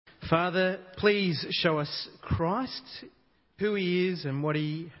Father, please show us Christ, who he is and what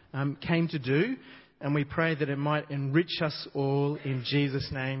he came to do. And we pray that it might enrich us all in Jesus'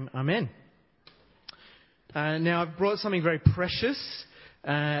 name. Amen. Now, I've brought something very precious,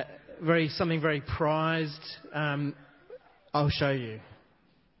 something very prized. I'll show you.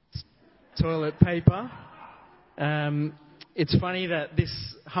 It's toilet paper. It's funny that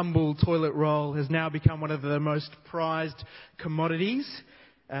this humble toilet roll has now become one of the most prized commodities.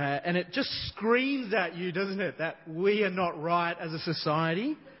 And it just screams at you, doesn't it, that we are not right as a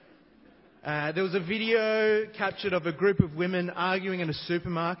society. There was a video captured of a group of women arguing in a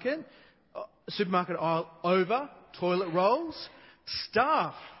supermarket aisle over toilet rolls.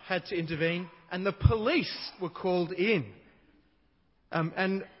 Staff had to intervene and the police were called in.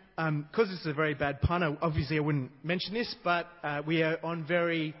 Because this is a very bad pun, obviously I wouldn't mention this, but we are on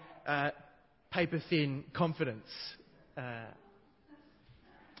very paper-thin confidence.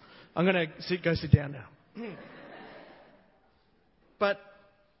 I'm going to go sit down now. But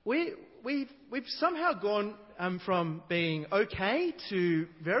we've somehow gone from being okay to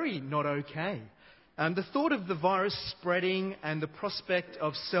very not okay. The thought of the virus spreading and the prospect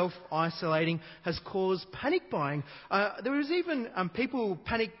of self-isolating has caused panic buying. There is even people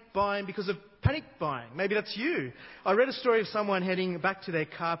panic buying because of panic buying. Maybe that's you. I read a story of someone heading back to their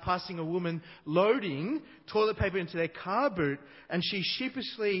car, passing a woman loading toilet paper into their car boot, and she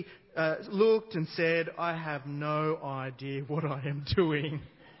sheepishly looked and said, "I have no idea what I am doing."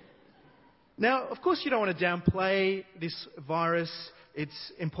 Now, of course, you don't want to downplay this virus.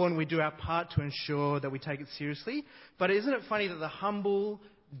 It's important we do our part to ensure that we take it seriously. But isn't it funny that the humble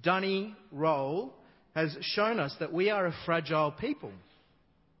dunny roll has shown us that we are a fragile people?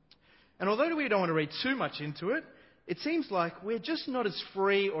 And although we don't want to read too much into it, it seems like we're just not as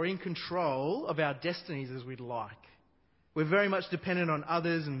free or in control of our destinies as we'd like. We're very much dependent on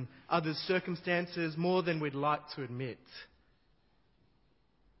others and others' circumstances more than we'd like to admit.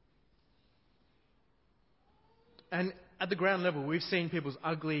 And at the ground level, we've seen people's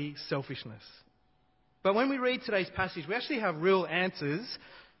ugly selfishness. But when we read today's passage, we actually have real answers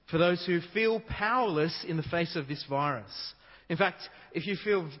for those who feel powerless in the face of this virus. In fact, if you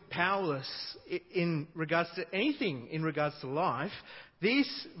feel powerless in regards to anything in regards to life,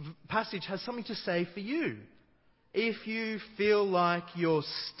 this passage has something to say for you. If you feel like you're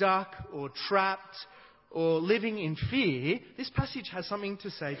stuck or trapped or living in fear, this passage has something to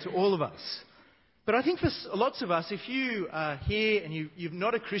say to all of us. But I think for lots of us, if you are here and you're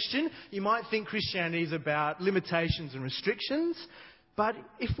not a Christian, you might think Christianity is about limitations and restrictions. But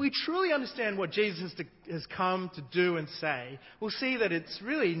if we truly understand what Jesus has come to do and say, we'll see that it's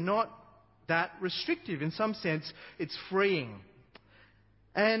really not that restrictive. In some sense, it's freeing.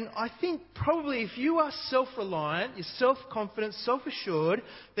 And I think probably if you are self-reliant, you're self-confident, self-assured,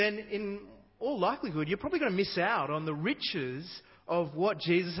 then in all likelihood, you're probably going to miss out on the riches of what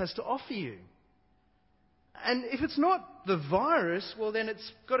Jesus has to offer you. And if it's not the virus, well then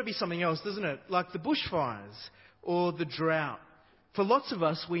it's got to be something else, doesn't it? Like the bushfires or the drought. For lots of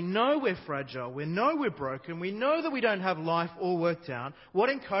us, we know we're fragile, we know we're broken, we know that we don't have life all worked out. What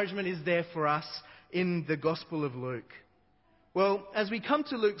encouragement is there for us in the Gospel of Luke? Well, as we come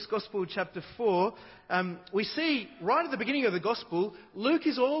to Luke's Gospel, chapter 4, we see right at the beginning of the Gospel, Luke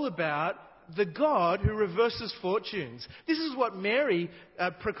is all about the God who reverses fortunes. This is what Mary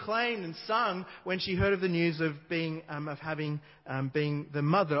proclaimed and sung when she heard of the news of being the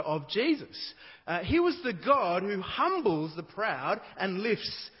mother of Jesus. He was the God who humbles the proud and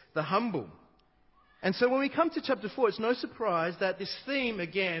lifts the humble. And so when we come to chapter 4, it's no surprise that this theme,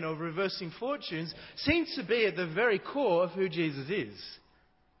 again, of reversing fortunes seems to be at the very core of who Jesus is.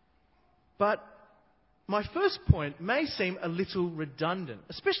 But my first point may seem a little redundant,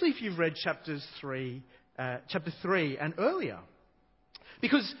 especially if you've read chapter 3 and earlier.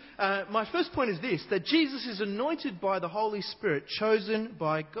 Because my first point is this, that Jesus is anointed by the Holy Spirit, chosen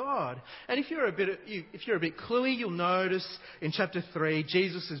by God. And if you're a bit cluey, you'll notice in chapter 3,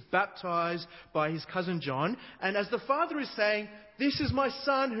 Jesus is baptized by his cousin John. And as the Father is saying, "This is my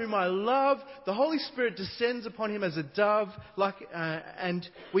Son whom I love," the Holy Spirit descends upon him as a dove. And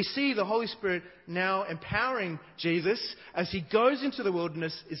we see the Holy Spirit now empowering Jesus as he goes into the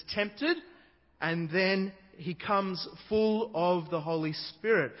wilderness, is tempted, and then he comes full of the Holy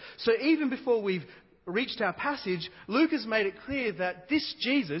Spirit. So even before we've reached our passage, Luke has made it clear that this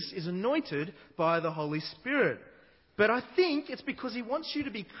Jesus is anointed by the Holy Spirit. But I think it's because he wants you to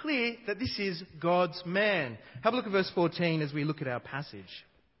be clear that this is God's man. Have a look at verse 14 as we look at our passage.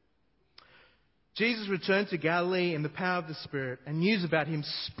 Jesus returned to Galilee in the power of the Spirit, and news about him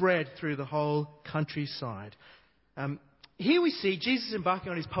spread through the whole countryside. here we see Jesus embarking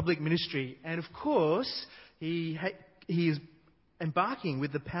on his public ministry. And of course, he is embarking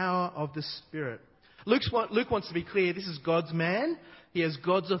with the power of the Spirit. Luke wants to be clear, this is God's man. He has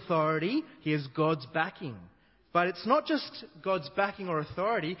God's authority. He has God's backing. But it's not just God's backing or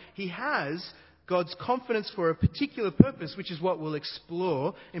authority. He has God's confidence for a particular purpose, which is what we'll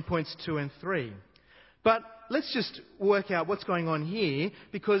explore in points 2 and 3. But let's just work out what's going on here,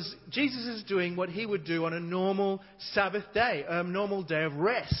 because Jesus is doing what he would do on a normal Sabbath day, a normal day of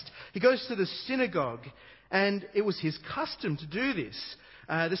rest. He goes to the synagogue, and it was his custom to do this.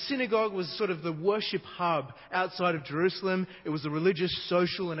 The synagogue was sort of the worship hub outside of Jerusalem. It was the religious,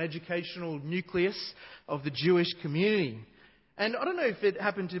 social and educational nucleus of the Jewish community. And I don't know if it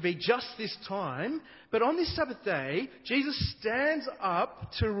happened to be just this time, but on this Sabbath day, Jesus stands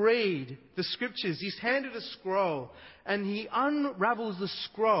up to read the scriptures. He's handed a scroll, and he unravels the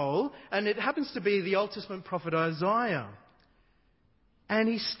scroll, and it happens to be the Old Testament prophet Isaiah. And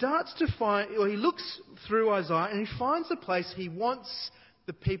he starts to he looks through Isaiah, and he finds the place he wants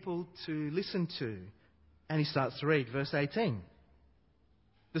the people to listen to. And he starts to read, verse 18.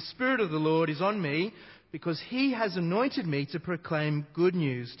 The Spirit of the Lord is on me, because he has anointed me to proclaim good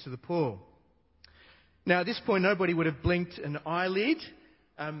news to the poor. Now, at this point, nobody would have blinked an eyelid.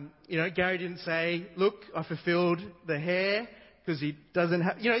 Gary didn't say, look, I fulfilled the hair, because he doesn't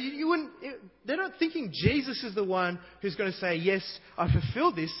have... you wouldn't... They're not thinking Jesus is the one who's going to say, yes, I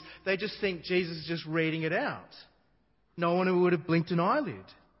fulfilled this. They just think Jesus is just reading it out. No one would have blinked an eyelid.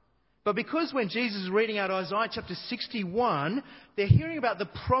 But because when Jesus is reading out Isaiah chapter 61, they're hearing about the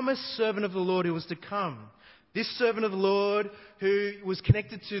promised servant of the Lord who was to come. This servant of the Lord, who was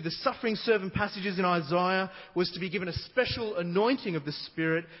connected to the suffering servant passages in Isaiah, was to be given a special anointing of the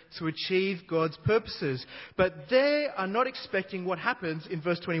Spirit to achieve God's purposes. But they are not expecting what happens in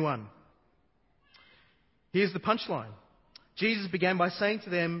verse 21. Here's the punchline. Jesus began by saying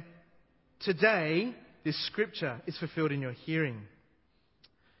to them, today this scripture is fulfilled in your hearing.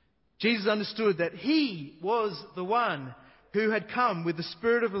 Jesus understood that he was the one who had come with the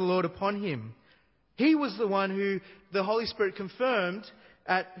Spirit of the Lord upon him. He was the one who the Holy Spirit confirmed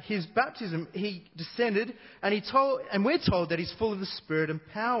at his baptism. He descended, and we're told that he's full of the Spirit and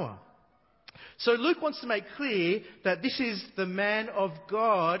power. So Luke wants to make clear that this is the man of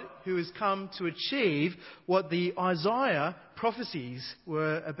God who has come to achieve what the Isaiah prophecies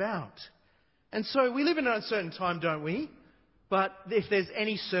were about. And so we live in an uncertain time, don't we? But if there's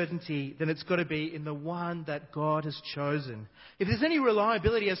any certainty, then it's got to be in the one that God has chosen. If there's any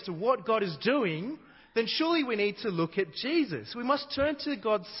reliability as to what God is doing, then surely we need to look at Jesus. We must turn to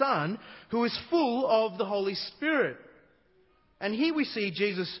God's Son, who is full of the Holy Spirit. And here we see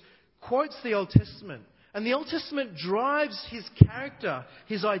Jesus quotes the Old Testament. And the Old Testament drives his character,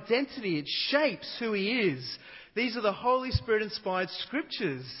 his identity. It shapes who he is. These are the Holy Spirit-inspired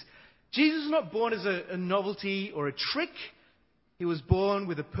scriptures. Jesus was not born as a novelty or a trick. He was born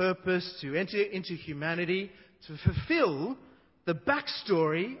with a purpose to enter into humanity, to fulfill the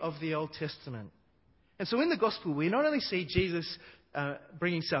backstory of the Old Testament. And so in the Gospel, we not only see Jesus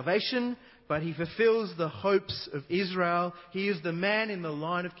bringing salvation, but he fulfills the hopes of Israel. He is the man in the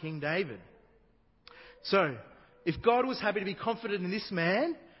line of King David. So, if God was happy to be confident in this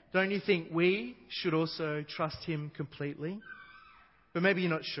man, don't you think we should also trust him completely? But maybe you're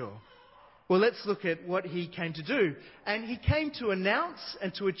not sure. Well, let's look at what he came to do. And he came to announce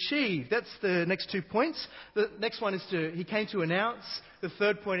and to achieve. That's the next 2 points. The next one is he came to announce. The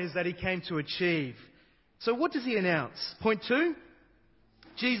third point is that he came to achieve. So what does he announce? Point 2,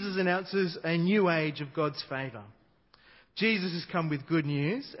 Jesus announces a new age of God's favour. Jesus has come with good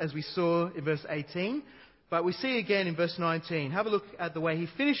news, as we saw in verse 18. But we see again in verse 19. Have a look at the way he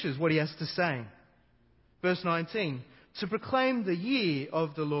finishes what he has to say. Verse 19. To proclaim the year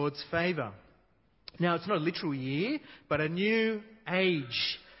of the Lord's favour. Now, it's not a literal year, but a new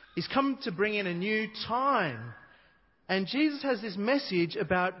age. He's come to bring in a new time. And Jesus has this message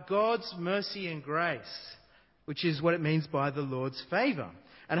about God's mercy and grace, which is what it means by the Lord's favour,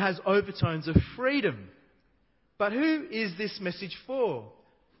 and has overtones of freedom. But who is this message for?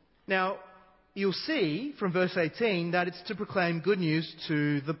 Now, you'll see from verse 18 that it's to proclaim good news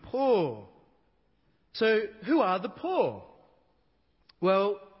to the poor. So, who are the poor?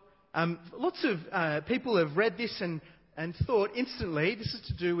 Well, lots of people have read this and thought instantly this is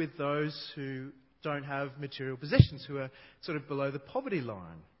to do with those who don't have material possessions, who are sort of below the poverty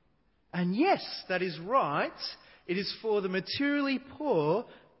line. And yes, that is right. It is for the materially poor,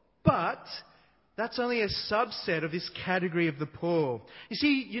 but that's only a subset of this category of the poor. You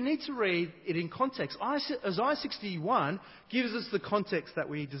see, you need to read it in context. Isaiah 61 gives us the context that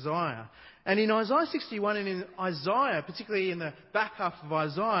we desire. And in Isaiah 61 and in Isaiah, particularly in the back half of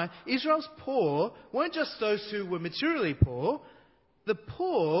Isaiah, Israel's poor weren't just those who were materially poor. The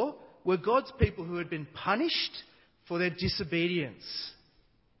poor were God's people who had been punished for their disobedience.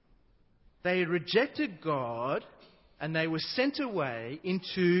 They had rejected God and they were sent away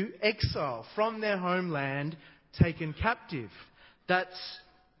into exile from their homeland, taken captive.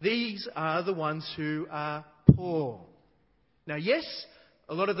 These are the ones who are poor. Now, yes,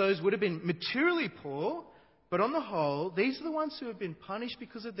 a lot of those would have been materially poor, but on the whole, these are the ones who have been punished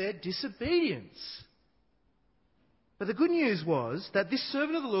because of their disobedience. But the good news was that this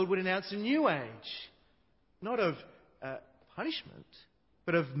servant of the Lord would announce a new age, not of punishment,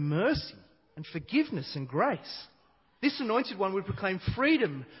 but of mercy and forgiveness and grace. This anointed one would proclaim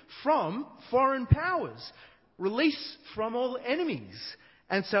freedom from foreign powers, release from all enemies,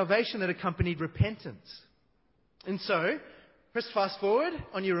 and salvation that accompanied repentance. And so, press fast forward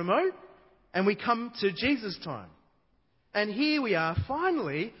on your remote, and we come to Jesus' time. And here we are,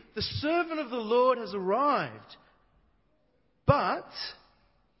 finally, the servant of the Lord has arrived. But,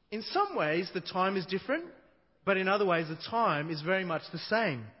 in some ways, the time is different, but in other ways, the time is very much the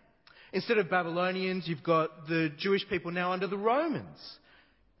same. Instead of Babylonians, you've got the Jewish people now under the Romans.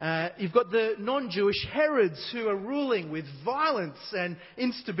 You've got the non-Jewish Herods who are ruling with violence and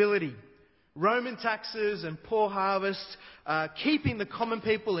instability. Roman taxes and poor harvests, keeping the common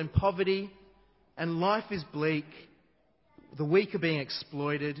people in poverty, and life is bleak. The weak are being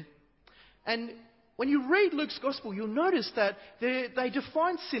exploited. And when you read Luke's Gospel, you'll notice that they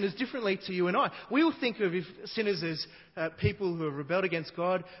define sinners differently to you and I. We all think of sinners as people who have rebelled against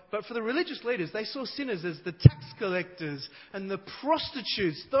God, but for the religious leaders, they saw sinners as the tax collectors and the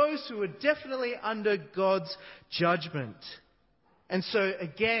prostitutes, those who were definitely under God's judgment. And so,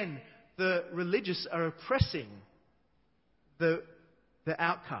 again, the religious are oppressing the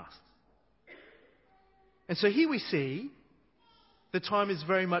outcasts. And so here we see the time is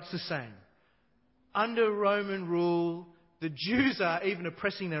very much the same. Under Roman rule, the Jews are even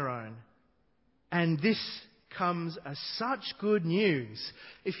oppressing their own. And this comes as such good news.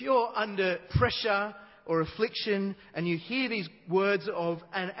 If you're under pressure or affliction and you hear these words of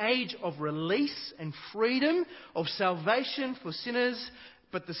an age of release and freedom, of salvation for sinners,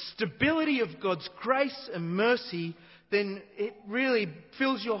 but the stability of God's grace and mercy, then it really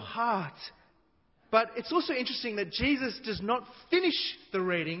fills your heart. But it's also interesting that Jesus does not finish the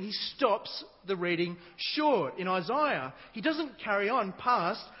reading. He stops the reading short. In Isaiah, he doesn't carry on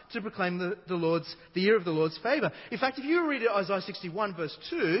past to proclaim the year of the Lord's favour. In fact, if you read Isaiah 61 verse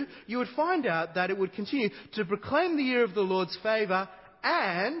 2, you would find out that it would continue to proclaim the year of the Lord's favour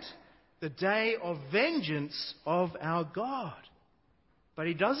and the day of vengeance of our God. But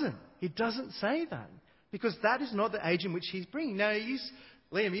he doesn't. He doesn't say that. Because that is not the age in which he's bringing. Now,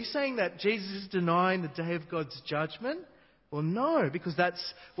 Liam, are you saying that Jesus is denying the day of God's judgment? Well, no, because that's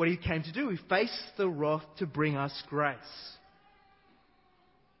what he came to do. He faced the wrath to bring us grace.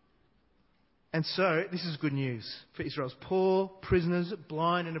 And so, this is good news for Israel's poor, prisoners,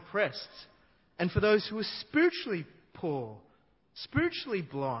 blind and oppressed. And for those who are spiritually poor, spiritually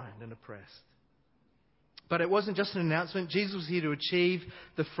blind and oppressed. But it wasn't just an announcement. Jesus was here to achieve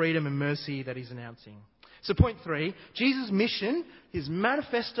the freedom and mercy that he's announcing. So point 3, Jesus' mission, his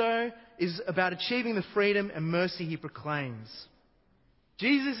manifesto, is about achieving the freedom and mercy he proclaims.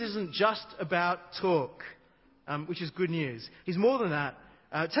 Jesus isn't just about talk, which is good news. He's more than that.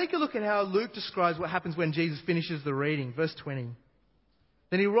 Take a look at how Luke describes what happens when Jesus finishes the reading. Verse 20.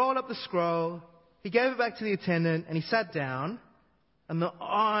 Then he rolled up the scroll, he gave it back to the attendant, and he sat down, and the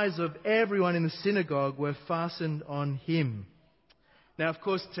eyes of everyone in the synagogue were fastened on him. Now, of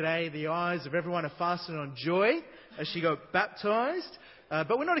course, today the eyes of everyone are fastened on Joy as she got baptised.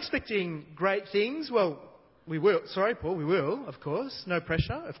 But we're not expecting great things. Well, we will. Sorry, Paul, we will, of course. No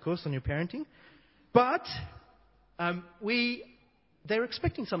pressure, of course, on your parenting. But they're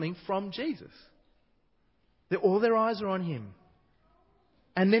expecting something from Jesus. All their eyes are on him.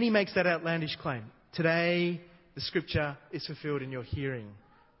 And then he makes that outlandish claim. Today, the scripture is fulfilled in your hearing.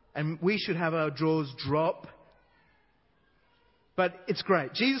 And we should have our jaws drop. But it's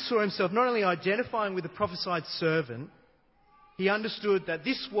great. Jesus saw himself not only identifying with the prophesied servant, he understood that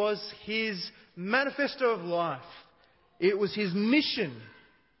this was his manifesto of life. It was his mission.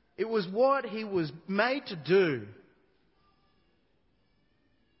 It was what he was made to do.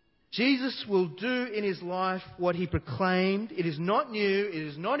 Jesus will do in his life what he proclaimed. It is not new. It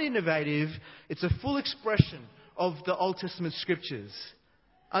is not innovative. It's a full expression of the Old Testament scriptures.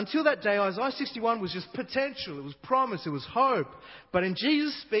 Until that day, Isaiah 61 was just potential. It was promise. It was hope. But in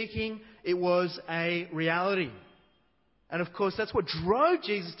Jesus speaking, it was a reality. And of course, that's what drove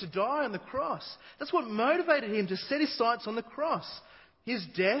Jesus to die on the cross. That's what motivated him to set his sights on the cross. His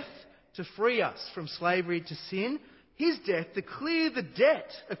death to free us from slavery to sin. His death to clear the debt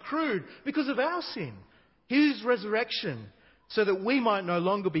accrued because of our sin. His resurrection so that we might no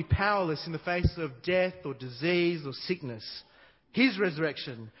longer be powerless in the face of death or disease or sickness. His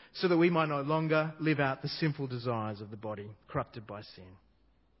resurrection so that we might no longer live out the sinful desires of the body corrupted by sin.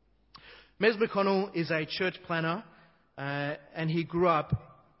 Mes McConnell is a church planner and he grew up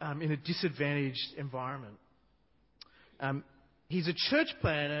in a disadvantaged environment. He's a church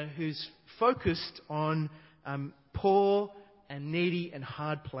planner who's focused on poor and needy and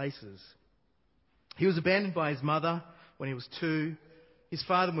hard places. He was abandoned by his mother when he was 2. His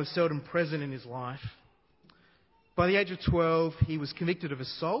father was seldom present in his life. By the age of 12, he was convicted of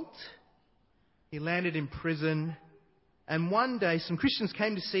assault. He landed in prison. And one day, some Christians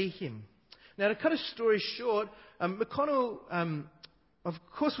came to see him. Now, to cut a story short, McConnell, of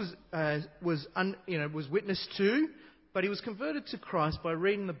course, was witnessed to, but he was converted to Christ by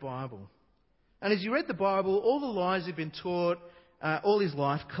reading the Bible. And as he read the Bible, all the lies he'd been taught all his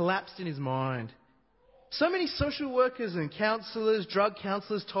life collapsed in his mind. So many social workers and counsellors, drug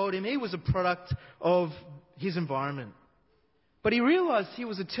counsellors told him he was a product of his environment. But he realised he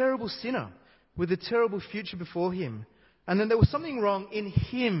was a terrible sinner with a terrible future before him. And then there was something wrong in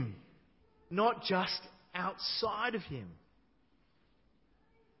him, not just outside of him.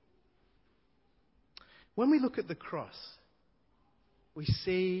 When we look at the cross, we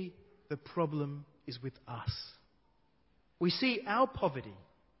see the problem is with us. We see our poverty,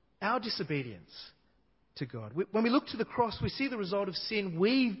 our disobedience to God. When we look to the cross, we see the result of sin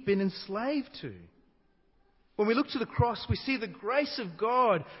we've been enslaved to. When we look to the cross, we see the grace of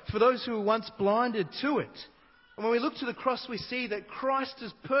God for those who were once blinded to it. And when we look to the cross, we see that Christ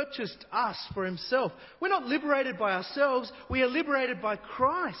has purchased us for himself. We're not liberated by ourselves. We are liberated by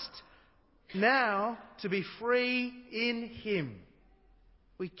Christ. Now, to be free in him.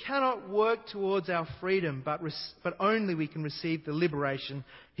 We cannot work towards our freedom, but only we can receive the liberation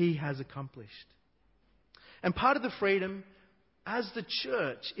he has accomplished. And part of the freedom as the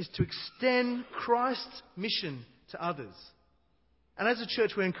church is to extend Christ's mission to others. And as a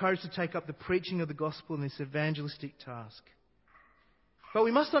church, we're encouraged to take up the preaching of the gospel in this evangelistic task. But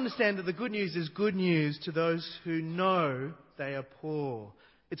we must understand that the good news is good news to those who know they are poor.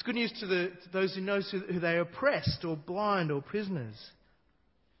 It's good news to those who know who they are oppressed or blind or prisoners.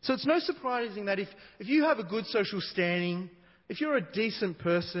 So it's no surprising that if you have a good social standing, if you're a decent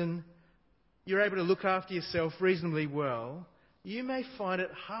person, you're able to look after yourself reasonably well, you may find it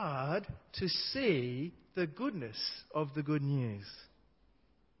hard to see the goodness of the good news.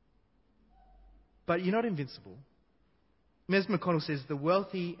 But you're not invincible. Mes McConnell says the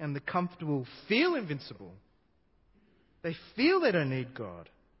wealthy and the comfortable feel invincible. They feel they don't need God.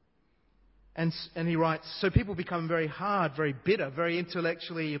 And he writes, so people become very hard, very bitter, very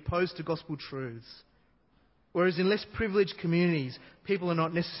intellectually opposed to gospel truths. Whereas in less privileged communities, people are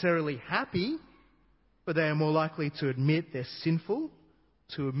not necessarily happy, but they are more likely to admit they're sinful,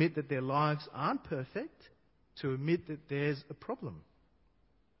 to admit that their lives aren't perfect, to admit that there's a problem.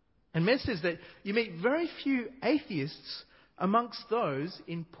 And Mes says that you meet very few atheists amongst those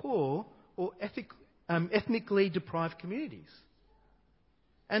in poor or ethnically deprived communities.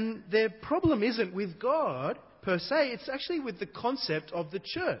 And their problem isn't with God per se, it's actually with the concept of the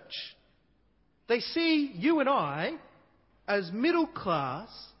church. They see you and I as middle class,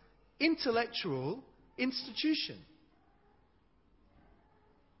 intellectual institution.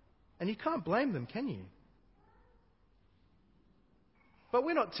 And you can't blame them, can you? But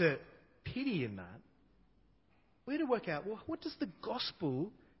we're not to pity in that. We're to work out, well, what does the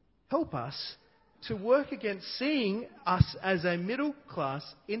gospel help us to work against seeing us as a middle-class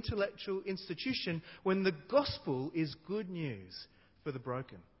intellectual institution when the gospel is good news for the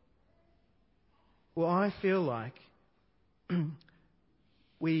broken? Well, I feel like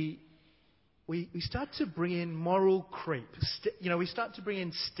we start to bring in moral creep. We start to bring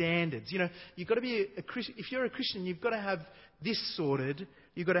in standards. You've got to be a Christian. If you're a Christian, you've got to have this sorted.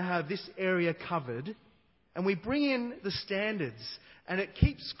 You've got to have this area covered. And we bring in the standards, and it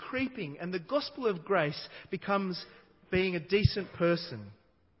keeps creeping. And the gospel of grace becomes being a decent person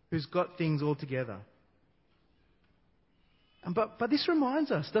who's got things all together. But this reminds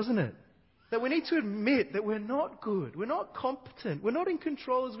us, doesn't it, that we need to admit that we're not good, we're not competent, we're not in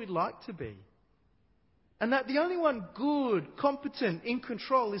control as we'd like to be. And that the only one good, competent, in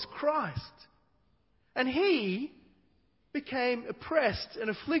control is Christ. And He became oppressed and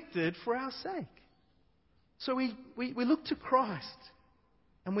afflicted for our sake. So we look to Christ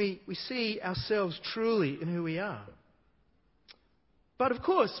and we see ourselves truly in who we are. But of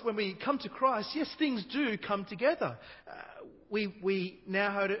course, when we come to Christ, yes, things do come together. We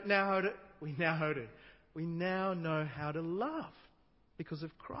now know how to love because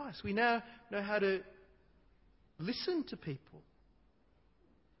of Christ. We now know how to listen to people,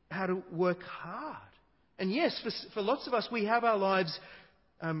 how to work hard. And yes, for lots of us, we have our lives,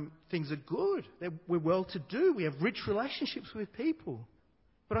 things are good. We're well-to-do. We have rich relationships with people.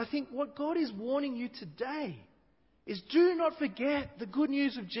 But I think what God is warning you today is do not forget the good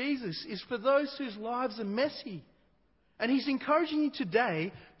news of Jesus is for those whose lives are messy. And He's encouraging you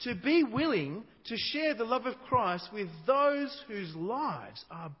today to be willing to share the love of Christ with those whose lives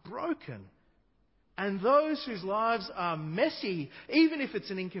are broken and those whose lives are messy, even if it's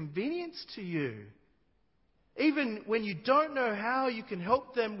an inconvenience to you. Even when you don't know how you can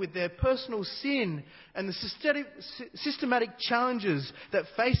help them with their personal sin and the systematic challenges that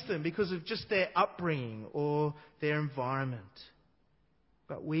face them because of just their upbringing or their environment.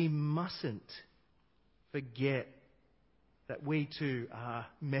 But we mustn't forget that we too are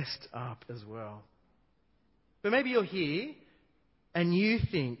messed up as well. But maybe you're here and you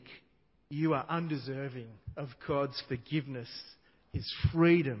think you are undeserving of God's forgiveness, His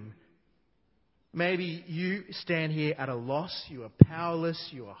freedom. Maybe you stand here at a loss, you are powerless,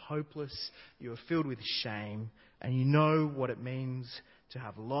 you are hopeless, you are filled with shame, and you know what it means to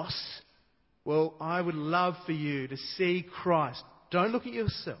have loss. Well, I would love for you to see Christ. Don't look at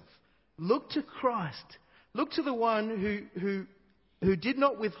yourself. Look to Christ. Look to the one who did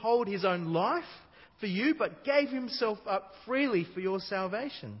not withhold His own life for you, but gave Himself up freely for your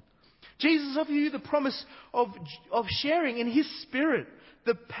salvation. Jesus offers you the promise of sharing in His Spirit.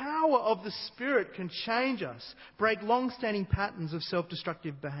 The power of the Spirit can change us, break long-standing patterns of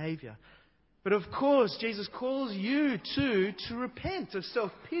self-destructive behaviour. But of course, Jesus calls you too to repent of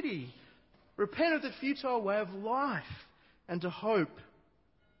self-pity, repent of the futile way of life, and to hope.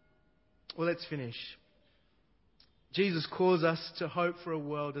 Well, let's finish. Jesus calls us to hope for a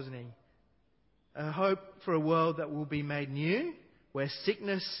world, doesn't He? A hope for a world that will be made new, where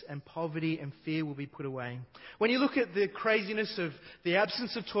sickness and poverty and fear will be put away. When you look at the craziness of the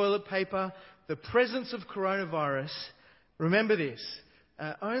absence of toilet paper, the presence of coronavirus, remember this.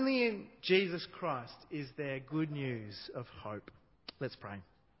 Only in Jesus Christ is there good news of hope. Let's pray.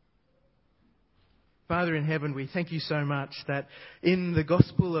 Father in heaven, we thank you so much that in the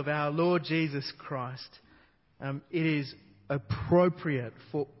gospel of our Lord Jesus Christ, it is appropriate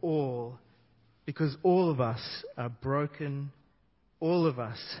for all, because all of us are broken. All of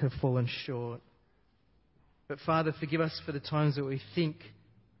us have fallen short. But Father, forgive us for the times that we think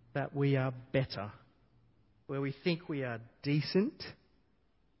that we are better, where we think we are decent.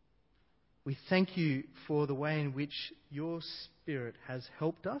 We thank you for the way in which your Spirit has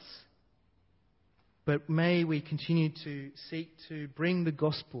helped us. But may we continue to seek to bring the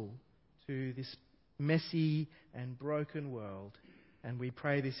gospel to this messy and broken world. And we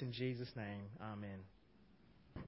pray this in Jesus' name. Amen.